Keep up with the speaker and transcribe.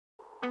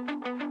Till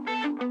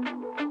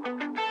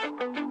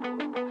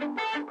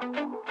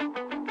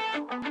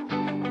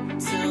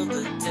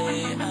the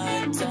day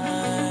I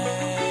die,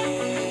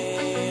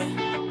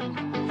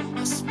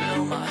 I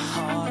spill my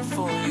heart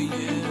for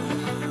you,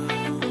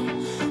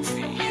 for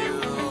you.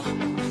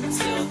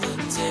 Till the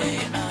day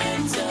I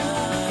die,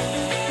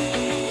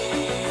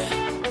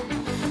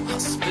 I'll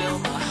spill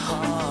my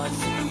heart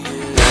for you.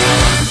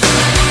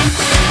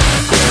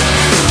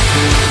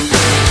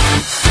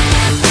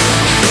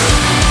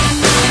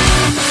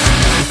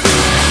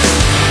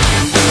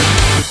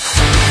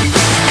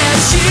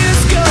 As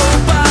years go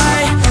by,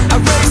 I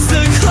race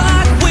the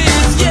clock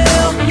with you.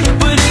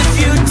 But if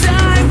you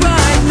die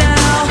right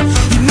now,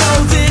 you know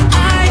that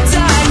I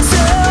die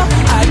too.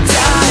 I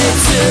die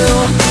too.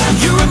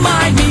 You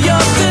remind me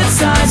of the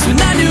times when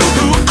I knew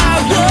who I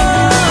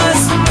was.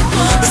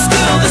 But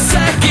still the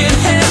second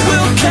hand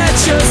will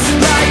catch us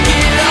like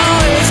it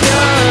always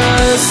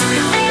does.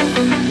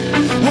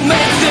 We'll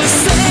make the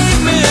same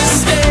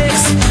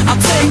mistakes.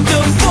 I'll take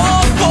the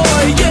fall for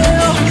you.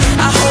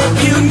 I hope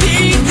you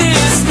need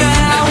this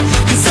now,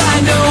 'cause I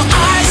know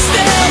I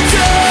still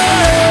do.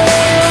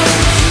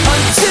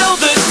 Until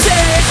the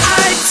day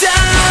I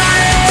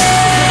die,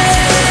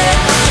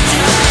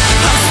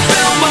 I'll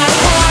spill my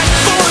heart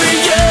for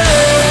you.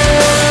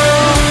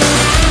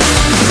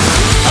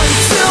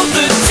 Until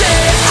the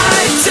day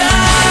I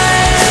die,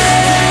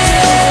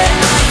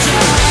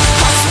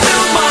 I'll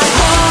spill my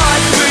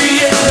heart for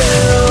you.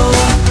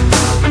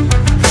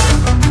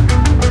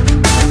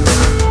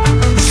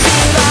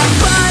 Should I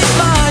bite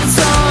my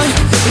tongue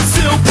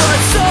until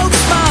blood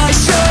soaks my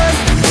shirt?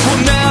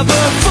 We'll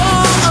never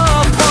fall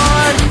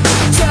apart.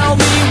 Tell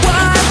me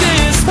why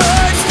this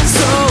hurts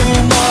so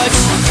much.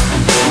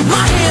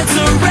 My hands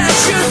are at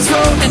your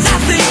throat and I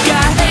think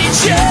I hate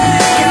you.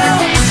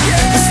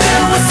 But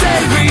still I say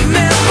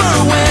remember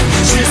when,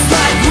 just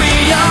like we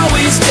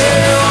always do,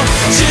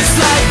 just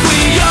like we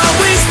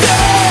always do.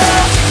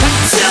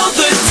 Until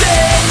the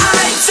day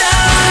I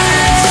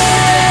die,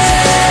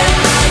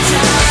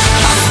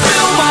 I'll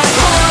spill my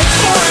heart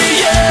for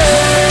you.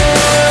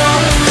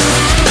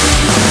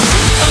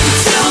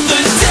 Until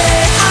the day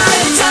I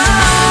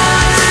die,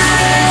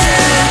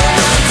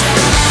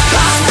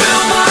 I'll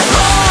spill my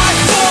heart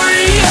for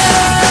you.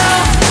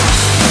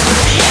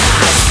 Yeah,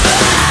 I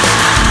spill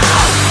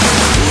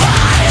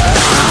my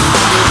heart.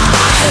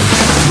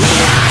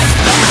 Yeah, I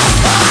spill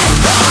my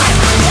heart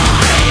for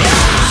you.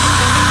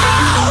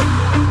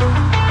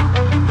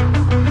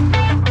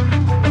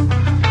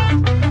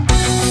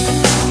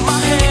 My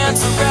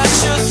hands are at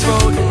your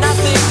throat and I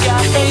think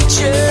I hate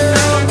you.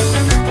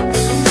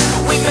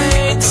 We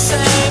made the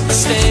same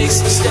mistakes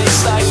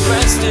like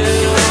friends do.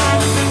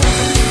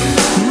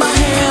 My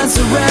hands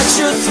are at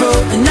your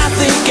throat and I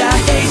think I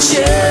hate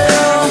you.